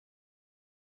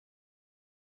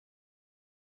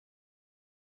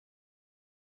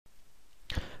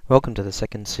Welcome to the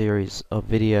second series of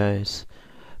videos,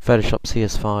 Photoshop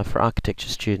CS5 for architecture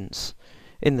students.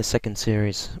 In the second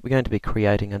series, we're going to be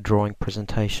creating a drawing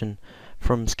presentation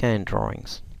from scanned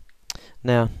drawings.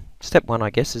 Now, step one,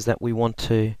 I guess, is that we want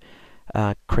to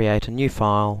create a new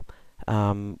file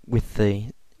with the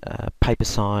paper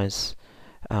size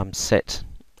set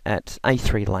at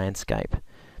A3 landscape.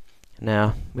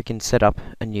 Now, we can set up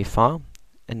a new file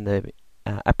in the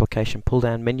application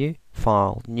pull-down menu,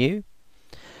 File, New.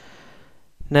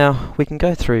 Now we can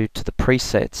go through to the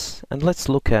presets and let's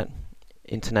look at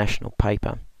international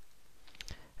paper.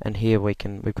 And here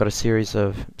we've got a series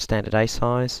of standard A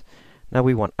size. Now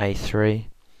we want A3,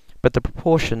 but the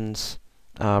proportions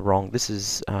are wrong. This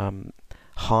is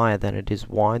higher than it is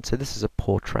wide, so this is a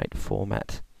portrait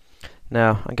format.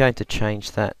 Now I'm going to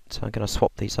change that, so I'm going to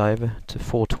swap these over to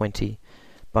 420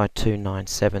 by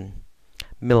 297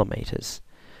 millimeters.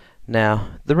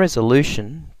 Now the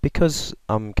resolution, because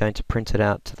I'm going to print it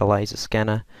out to the laser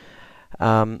scanner,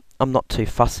 I'm not too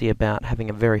fussy about having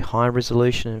a very high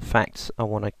resolution. In fact, I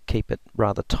want to keep it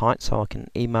rather tight so I can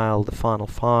email the final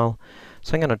file.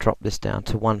 So I'm going to drop this down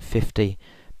to 150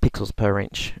 pixels per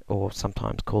inch, or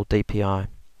sometimes called DPI.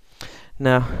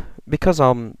 Now, because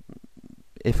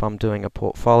if I'm doing a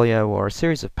portfolio or a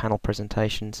series of panel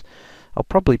presentations, I'll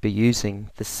probably be using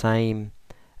the same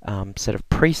set of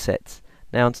presets.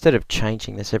 Now, instead of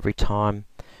changing this every time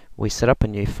we set up a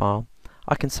new file,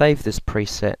 I can save this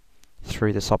preset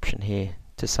through this option here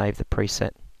to save the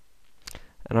preset.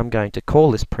 And I'm going to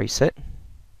call this preset,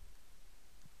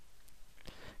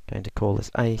 going to call this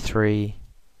A3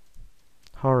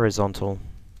 horizontal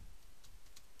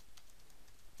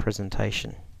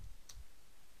presentation.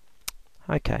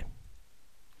 Okay.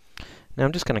 Now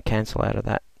I'm just going to cancel out of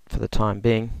that for the time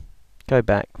being. Go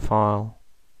back, File,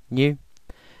 New.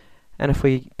 And if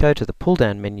we go to the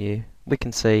pull-down menu, we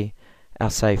can see our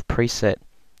save preset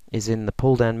is in the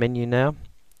pull-down menu now.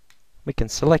 We can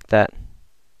select that,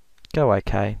 go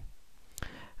OK,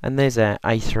 and there's our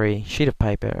A3 sheet of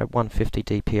paper at 150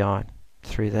 DPI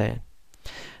through there.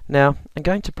 Now I'm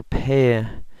going to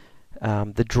prepare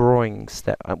the drawings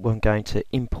that I'm going to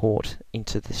import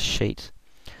into this sheet.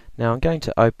 Now I'm going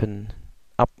to open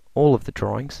up all of the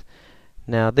drawings.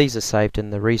 Now these are saved in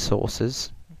the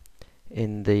resources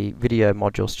in the video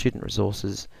module student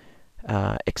resources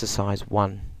exercise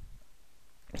 1.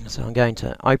 So I'm going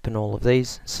to open all of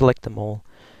these, select them all,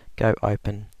 go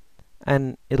open,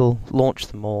 and it'll launch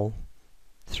them all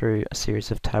through a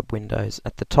series of tab windows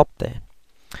at the top there.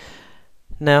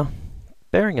 Now,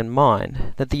 bearing in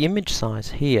mind that the image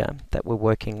size here that we're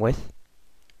working with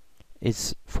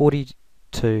is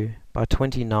 42 by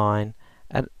 29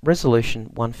 at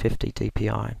resolution 150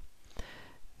 DPI.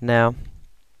 Now,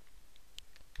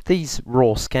 these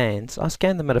raw scans, I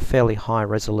scan them at a fairly high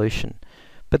resolution,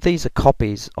 but these are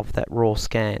copies of that raw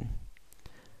scan.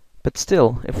 But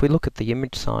still, if we look at the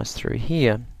image size through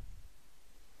here,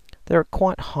 they're at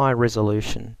quite high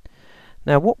resolution.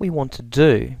 Now what we want to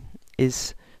do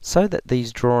is, so that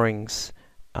these drawings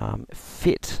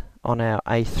fit on our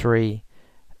A3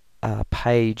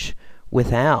 page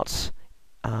without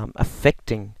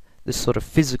affecting the sort of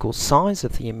physical size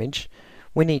of the image,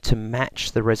 we need to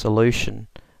match the resolution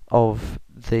of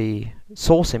the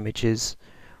source images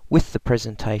with the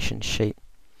presentation sheet.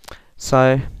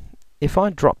 So if I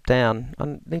drop down,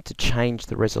 I need to change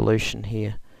the resolution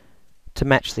here to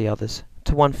match the others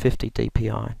to 150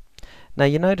 DPI. Now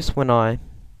you notice when I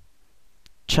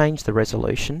change the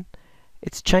resolution,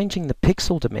 it's changing the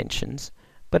pixel dimensions,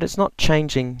 but it's not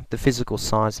changing the physical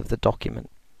size of the document.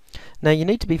 Now you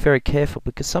need to be very careful,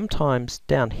 because sometimes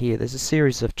down here there's a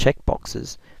series of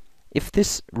checkboxes. If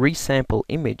this resample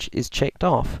image is checked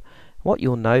off, what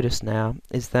you'll notice now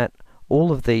is that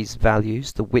all of these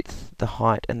values, the width, the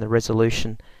height and the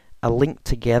resolution, are linked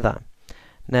together.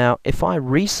 Now if I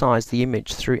resize the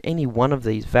image through any one of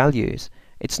these values,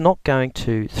 it's not going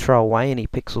to throw away any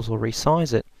pixels or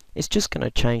resize it, it's just going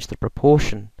to change the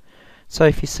proportion. So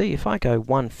if you see, if I go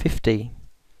 150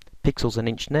 pixels an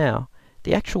inch now,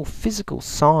 the actual physical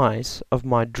size of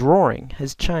my drawing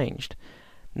has changed.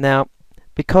 Now,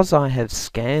 because I have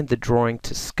scanned the drawing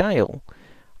to scale,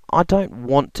 I don't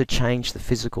want to change the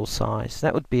physical size.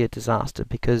 That would be a disaster,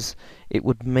 because it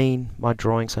would mean my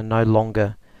drawings are no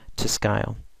longer to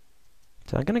scale.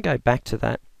 So I'm going to go back to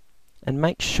that and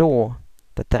make sure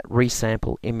that that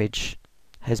resample image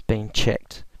has been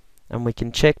checked. And we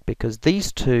can check because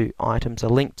these two items are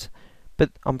linked,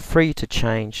 but I'm free to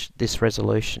change this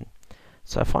resolution.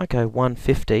 So if I go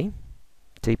 150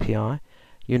 DPI,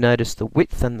 you notice the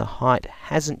width and the height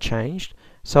hasn't changed,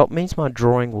 so it means my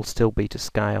drawing will still be to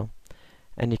scale.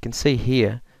 And you can see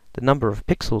here the number of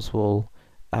pixels will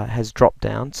has dropped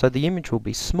down, so the image will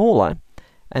be smaller,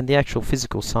 and the actual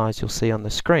physical size you'll see on the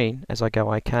screen as I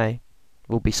go OK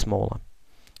will be smaller.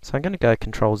 So I'm going to go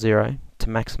Control 0 to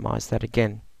maximize that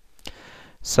again.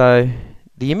 So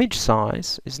the image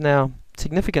size is now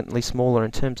significantly smaller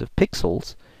in terms of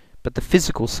pixels, but the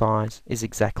physical size is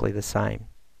exactly the same.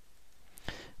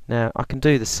 Now I can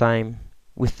do the same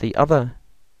with the other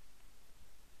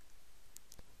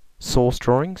source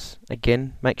drawings.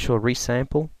 Again, make sure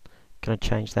resample. Going to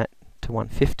change that to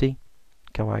 150.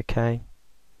 Go OK.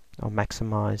 I'll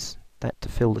maximize that to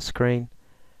fill the screen.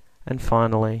 And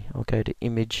finally, I'll go to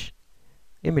image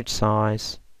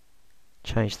size,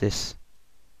 change this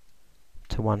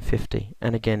to 150.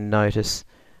 And again, notice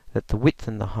that the width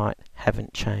and the height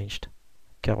haven't changed.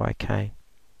 Go OK.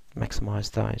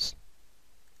 Maximize those.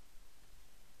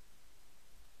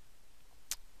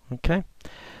 Okay,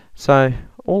 so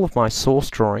all of my source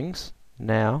drawings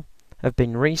now have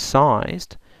been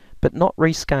resized but not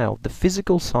rescaled. The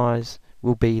physical size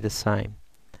will be the same,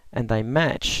 and they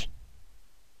match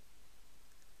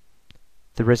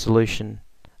the resolution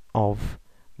of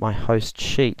my host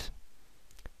sheet.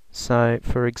 So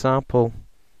for example,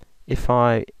 if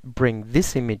I bring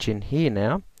this image in here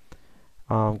now,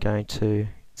 I'm going to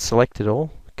select it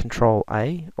all, Control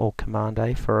A or Command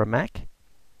A for a Mac.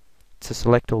 To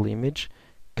select all the image,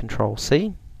 Control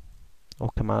C or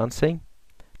Command C.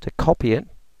 To copy it,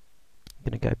 I'm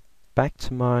going to go back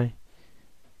to my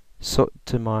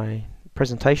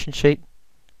presentation sheet,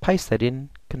 paste that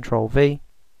in, Control V,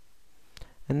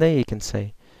 and there you can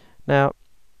see. Now,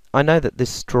 I know that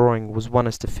this drawing was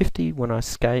 1:50 when I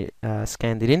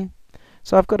scanned it in,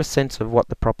 so I've got a sense of what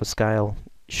the proper scale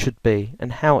should be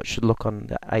and how it should look on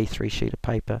the A3 sheet of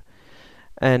paper.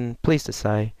 And pleased to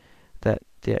say that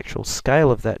the actual scale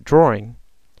of that drawing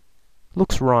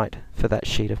looks right for that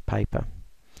sheet of paper.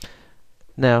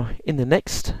 Now, in the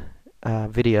next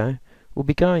video, we'll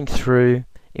be going through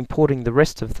importing the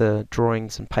rest of the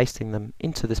drawings and pasting them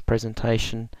into this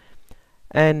presentation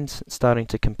and starting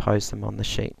to compose them on the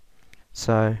sheet.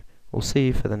 So we'll see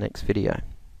you for the next video.